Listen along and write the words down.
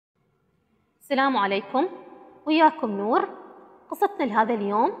السلام عليكم، وياكم نور. قصتنا لهذا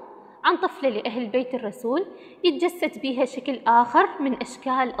اليوم عن طفلة لأهل بيت الرسول يتجسد بها شكل آخر من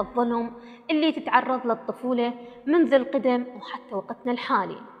أشكال الظلم اللي تتعرض للطفولة منذ القدم وحتى وقتنا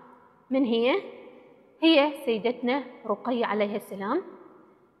الحالي. من هي؟ هي سيدتنا رقيه عليه السلام،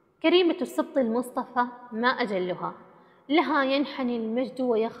 كريمة السبط المصطفى ما أجلها، لها ينحني المجد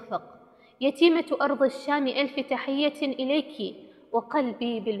ويخفق، يتيمة أرض الشام ألف تحية إليك،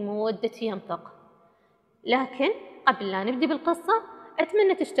 وقلبي بالمودة ينطق. لكن قبل لا نبدي بالقصة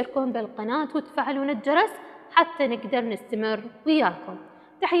أتمنى تشتركون بالقناة وتفعلون الجرس حتى نقدر نستمر وياكم.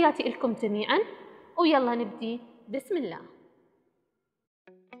 تحياتي لكم جميعا، ويلا نبدي. بسم الله.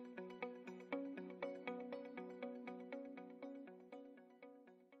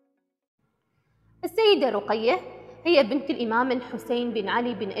 السيدة رقيه هي بنت الإمام الحسين بن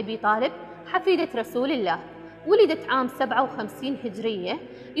علي بن أبي طالب حفيدة رسول الله، ولدت عام 57 هجرية.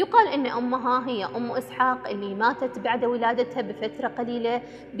 يقال أن أمها هي أم إسحاق اللي ماتت بعد ولادتها بفترة قليلة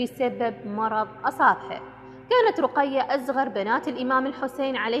بسبب مرض أصابها. كانت رقيه أصغر بنات الإمام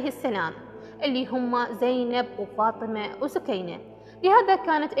الحسين عليه السلام اللي هم زينب وفاطمة وسكينة، لهذا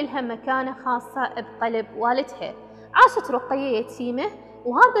كانت إلها مكانة خاصة بقلب والدها. عاشت رقيه يتيمة،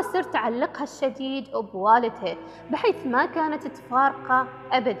 وهذا سر تعلقها الشديد بوالدها بحيث ما كانت تفارقه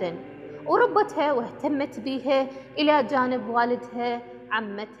أبداً، وربتها واهتمت بها إلى جانب والدها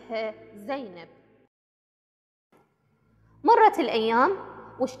عمتها زينب. مرت الأيام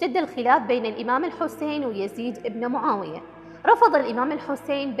واشتد الخلاف بين الإمام الحسين ويزيد ابن معاوية. رفض الإمام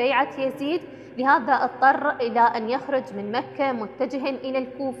الحسين بيعة يزيد، لهذا اضطر إلى أن يخرج من مكة متجها إلى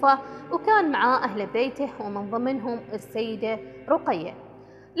الكوفة، وكان معاه أهل بيته ومن ضمنهم السيدة رقيه.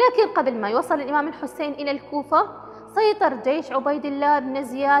 لكن قبل ما يوصل الإمام الحسين إلى الكوفة سيطر جيش عبيد الله بن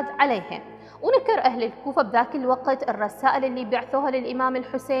زياد عليه، ونكر أهل الكوفة بذاك الوقت الرسائل اللي بعثوها للإمام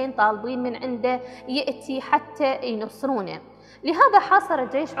الحسين طالبين من عنده يأتي حتى ينصرونه. لهذا حاصر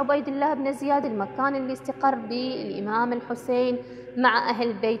جيش عبيد الله بن زياد المكان اللي استقر به الإمام الحسين مع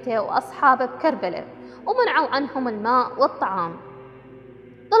أهل بيته وأصحابه بكربلاء، ومنعوا عنهم الماء والطعام.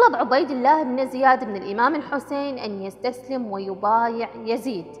 طلب عبيد الله بن زياد من الإمام الحسين أن يستسلم ويبايع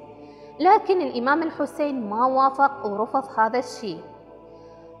يزيد، لكن الإمام الحسين ما وافق ورفض هذا الشيء.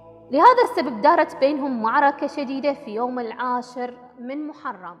 لهذا السبب دارت بينهم معركة شديدة في يوم 10 من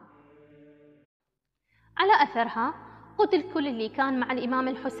محرم. على أثرها قتل كل اللي كان مع الإمام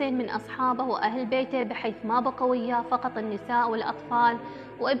الحسين من أصحابه وأهل بيته، بحيث ما بقى وياه فقط النساء والأطفال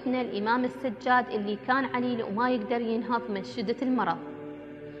وابن الإمام السجاد اللي كان عليه وما يقدر ينهض من شدة المرض.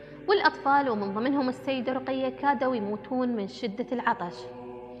 والأطفال ومن ضمنهم السيدة رقيه كادوا يموتون من شدة العطش.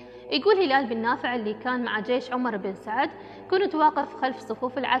 يقول هلال بن نافع اللي كان مع جيش عمر بن سعد: كنت واقف خلف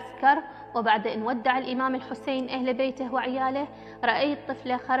صفوف العسكر، وبعد أن ودع الإمام الحسين أهل بيته وعياله رأيت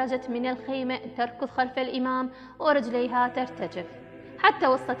طفلة خرجت من الخيمة تركض خلف الإمام ورجليها ترتجف، حتى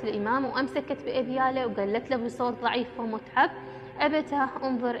وصلت الإمام وأمسكت بأذياله وقالت له بصوت ضعيف ومتعب: أبتاه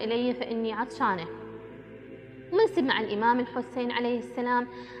انظر إلي فإني عطشانة. من سمع الإمام الحسين عليه السلام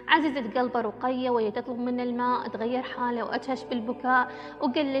عززت قلب رقيه وهي تطلب من الماء، تغير حاله وأجهش بالبكاء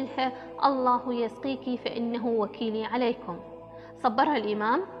وقال لها: الله يسقيك فإنه وكيلي عليكم. صبرها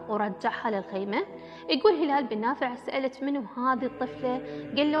الإمام ورجعها للخيمة. يقول هلال بن نافع: سألت منه هذه الطفلة؟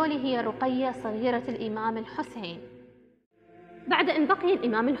 قالوا لي هي رقيه صغيرة الإمام الحسين. بعد أن بقي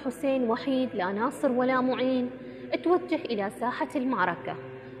الإمام الحسين وحيد لا ناصر ولا معين، توجه إلى ساحة المعركة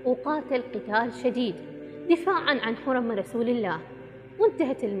وقاتل قتال شديد دفاعاً عن حرم رسول الله.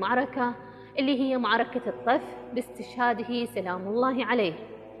 وانتهت المعركة اللي هي معركة الطف باستشهاده سلام الله عليه.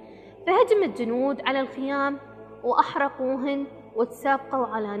 فهجم الجنود على الخيام وأحرقوهن، وتسابقوا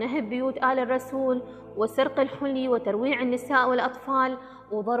على نهب بيوت آل الرسول وسرق الحلي وترويع النساء والأطفال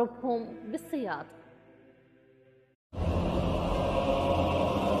وضربهم بالسياط.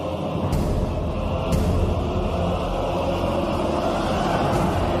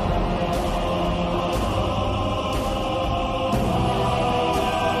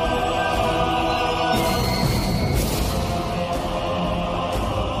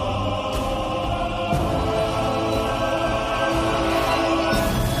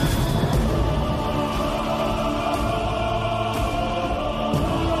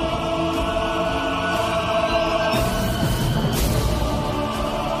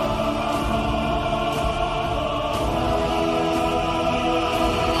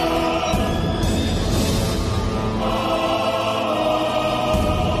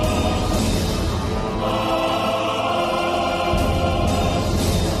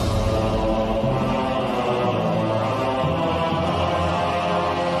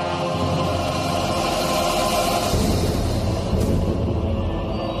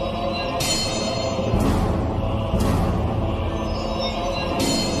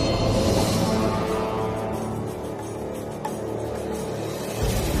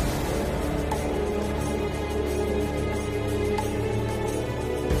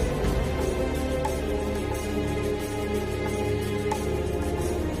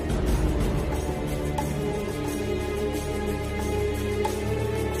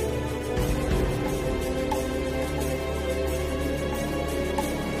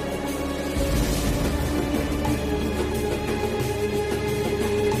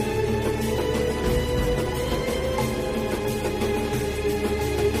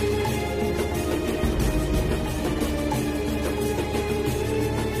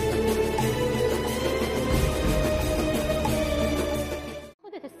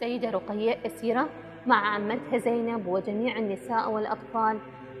 السيده رقيه اسيره مع عمتها زينب وجميع النساء والاطفال،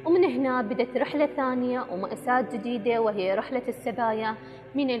 ومن هنا بدت رحله ثانيه ومأساة جديده، وهي رحله السبايا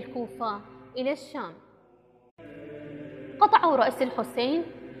من الكوفه الى الشام. قطعوا رأس الحسين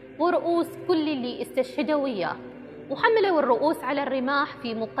ورؤوس كل اللي استشهدوا وياه، وحملوا الرؤوس على الرماح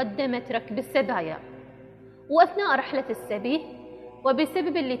في مقدمة ركب السبايا. وأثناء رحلة السبي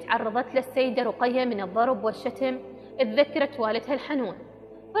وبسبب اللي تعرضت للسيدة رقيه من الضرب والشتم، تذكرت والدها الحنون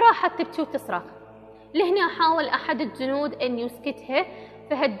فراحت تبكي وتصرخ. لهنا حاول أحد الجنود أن يسكتها،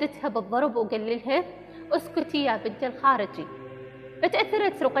 فهدتها بالضرب وقال اسكتي يا بنت الخارجي.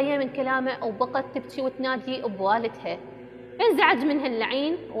 فتأثرت رقيه من كلامه وبقت تبكي وتنادي بوالدها، فانزعج منها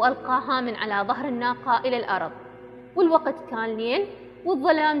اللعين وألقاها من على ظهر الناقة إلى الأرض. والوقت كان ليل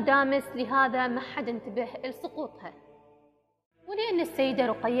والظلام دامس، لهذا ما حد انتبه لسقوطها. ولأن السيدة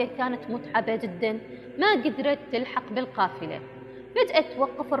رقيه كانت متعبة جدا ما قدرت تلحق بالقافلة، فجأة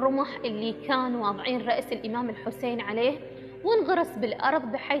توقف الرمح اللي كان واضعين رأس الإمام الحسين عليه وانغرس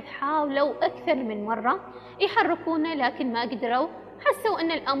بالأرض، بحيث حاولوا أكثر من مرة يحركونه لكن ما قدروا، حسوا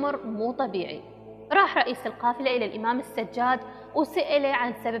أن الأمر مو طبيعي. راح رئيس القافلة إلى الإمام السجاد وسأله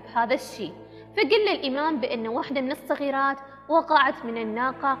عن سبب هذا الشيء، فقال الإمام بأن واحدة من الصغيرات وقعت من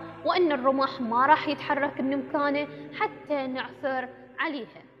الناقة وأن الرمح ما راح يتحرك من مكانه حتى نعثر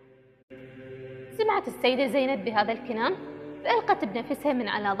عليها. سمعت السيدة زينب بهذا الكلام فألقت بنفسها من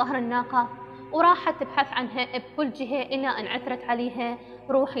على ظهر الناقة وراحت تبحث عنها بكل جهة إلى أن عثرت عليها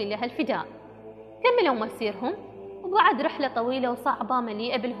روحي لها الفداء. كملوا مسيرهم، وبعد رحلة طويلة وصعبة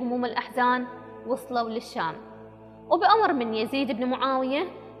مليئة بالهموم والأحزان وصلوا للشام. وبأمر من يزيد بن معاوية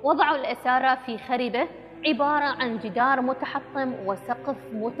وضعوا الأسارى في خربة عبارة عن جدار متحطم وسقف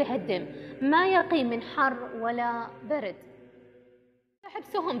متهدم ما يقي من حر ولا برد،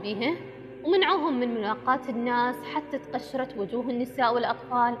 فحبسوهم بها ومنعوهم من ملاقاة الناس حتى تقشرت وجوه النساء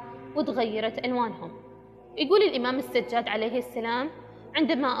والأطفال وتغيرت ألوانهم. يقول الإمام السجاد عليه السلام: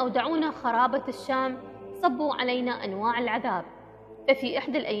 عندما أودعونا خرابة الشام صبوا علينا أنواع العذاب، ففي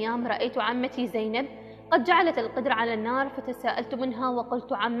إحدى الأيام رأيت عمتي زينب قد جعلت القدر على النار، فتساءلت منها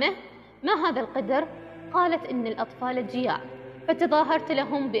وقلت: عمه ما هذا القدر؟ قالت: إن الأطفال جياع، فتظاهرت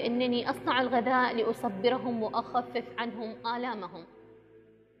لهم بأنني أصنع الغذاء لأصبرهم وأخفف عنهم آلامهم.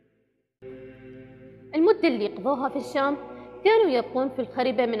 المدة اللي قضوها في الشام كانوا يبقون في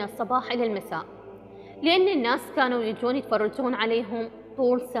الخربة من الصباح إلى المساء، لأن الناس كانوا يجون يتفرجون عليهم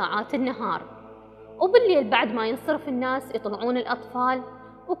طول ساعات النهار، وبالليل بعد ما ينصرف الناس يطلعون الأطفال.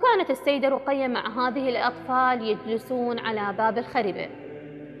 وكانت السيدة رقيه مع هذه الأطفال يجلسون على باب الخربة.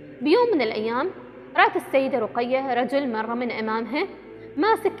 بيوم من الأيام رأت السيدة رقيه رجل مر من أمامها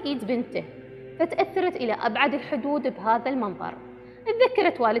ماسك إيد بنته، فتأثرت إلى أبعد الحدود بهذا المنظر.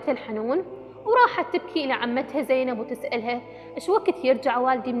 تذكرت والدها الحنون وراحت تبكي إلى عمتها زينب وتسألها: إيش وقت يرجع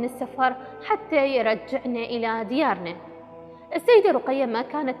والدي من السفر حتى يرجعنا إلى ديارنا؟ السيدة رقيه ما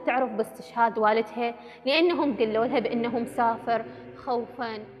كانت تعرف باستشهاد والدها، لأنهم قالوا لها بأنه مسافر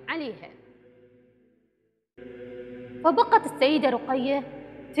خوفا عليها. فبقت السيدة رقيه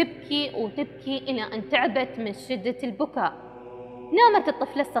تبكي وتبكي إلى أن تعبت من شدة البكاء. نامت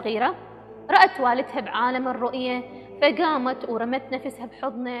الطفلة الصغيرة، رأت والدها بعالم الرؤية، فقامت ورمت نفسها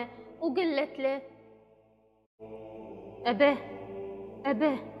بحضنه وقالت له: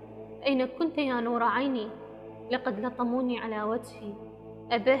 أباه أين كنت يا نور عيني؟ لقد لطموني على وجهي.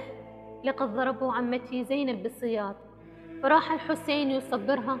 أباه لقد ضربوا عمتي زينب بالسياط. فراح الحسين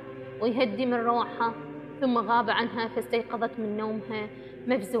يصبرها ويهدي من روعها، ثم غاب عنها فاستيقظت من نومها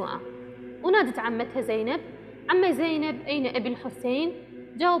مفزوعة. ونادت عمتها زينب: عمة زينب أين أبي الحسين؟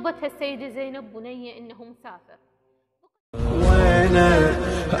 جاوبتها السيدة زينب: بني إنه مسافر. وين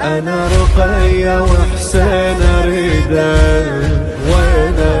أنا رقيه وحسين أريده،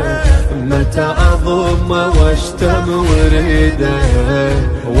 وين متى أضم واشتم وريده،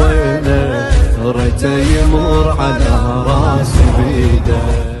 وين ريته يمر على راسي بيده.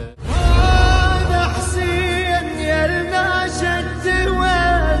 هذا حسين يلنا شد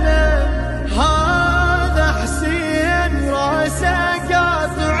وينه، هذا حسين راسه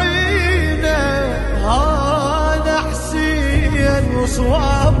قاطعينه، هذا حسين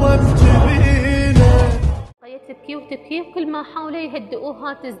وصوابه بجبينه. تبكي وتبكي، وكل ما حاولوا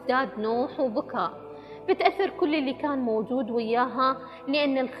يهدئوها تزداد نوح وبكاء. بتأثر كل اللي كان موجود وياها،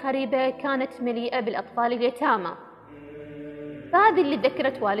 لأن الخريبة كانت مليئة بالأطفال اليتامى. فهذه اللي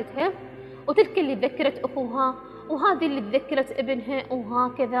ذكرت والدها، وتلك اللي ذكرت أخوها، وهذه اللي ذكرت ابنها،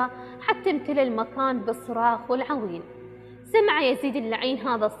 وهكذا حتى امتلأ المكان بالصراخ والعويل. سمع يزيد اللعين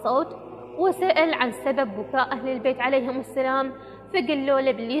هذا الصوت وسأل عن سبب بكاء أهل البيت عليهم السلام، فقالوا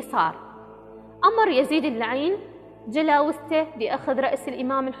له باللي صار. أمر يزيد اللعين جلاوزته بأخذ رأس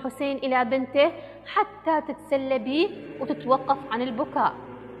الإمام الحسين إلى بنته حتى تتسلى به وتتوقف عن البكاء.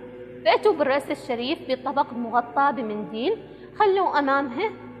 فأتوا بالرأس الشريف بطبق مغطى بمنديل خلوا أمامها،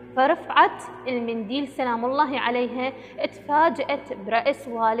 فرفعت المنديل سلام الله عليها، اتفاجأت برأس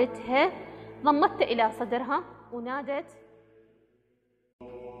والدها، ضمته إلى صدرها ونادت: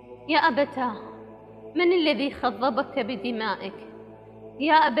 يا أبتاه، من الذي خضبك بدمائك؟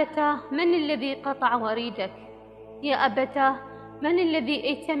 يا أبتاه، من الذي قطع وريدك؟ يا أبتاه، من الذي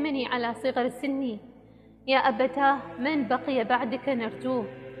أيتمني على صغر سني؟ يا أبتاه، من بقي بعدك نرجوه؟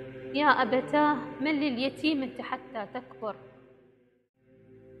 يا أبتاه، من لليتيمة حتى تكبر؟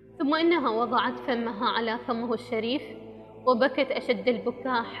 ثم إنها وضعت فمها على فمه الشريف وبكت أشد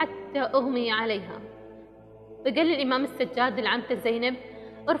البكاء حتى أغمي عليها. فقال الإمام السجاد لعمته زينب: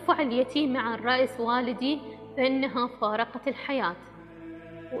 ارفع اليتيمة عن رأس والدي فإنها فارقت الحياة.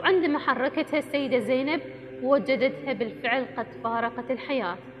 وعندما حركتها السيده زينب وجدتها بالفعل قد فارقت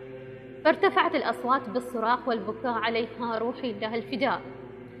الحياة، فارتفعت الأصوات بالصراخ والبكاء عليها: روحي لها الفداء.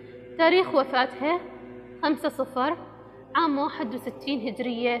 تاريخ وفاتها 5/0 عام 61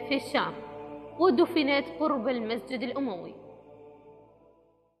 هجرية في الشام، ودفنت قرب المسجد الأموي.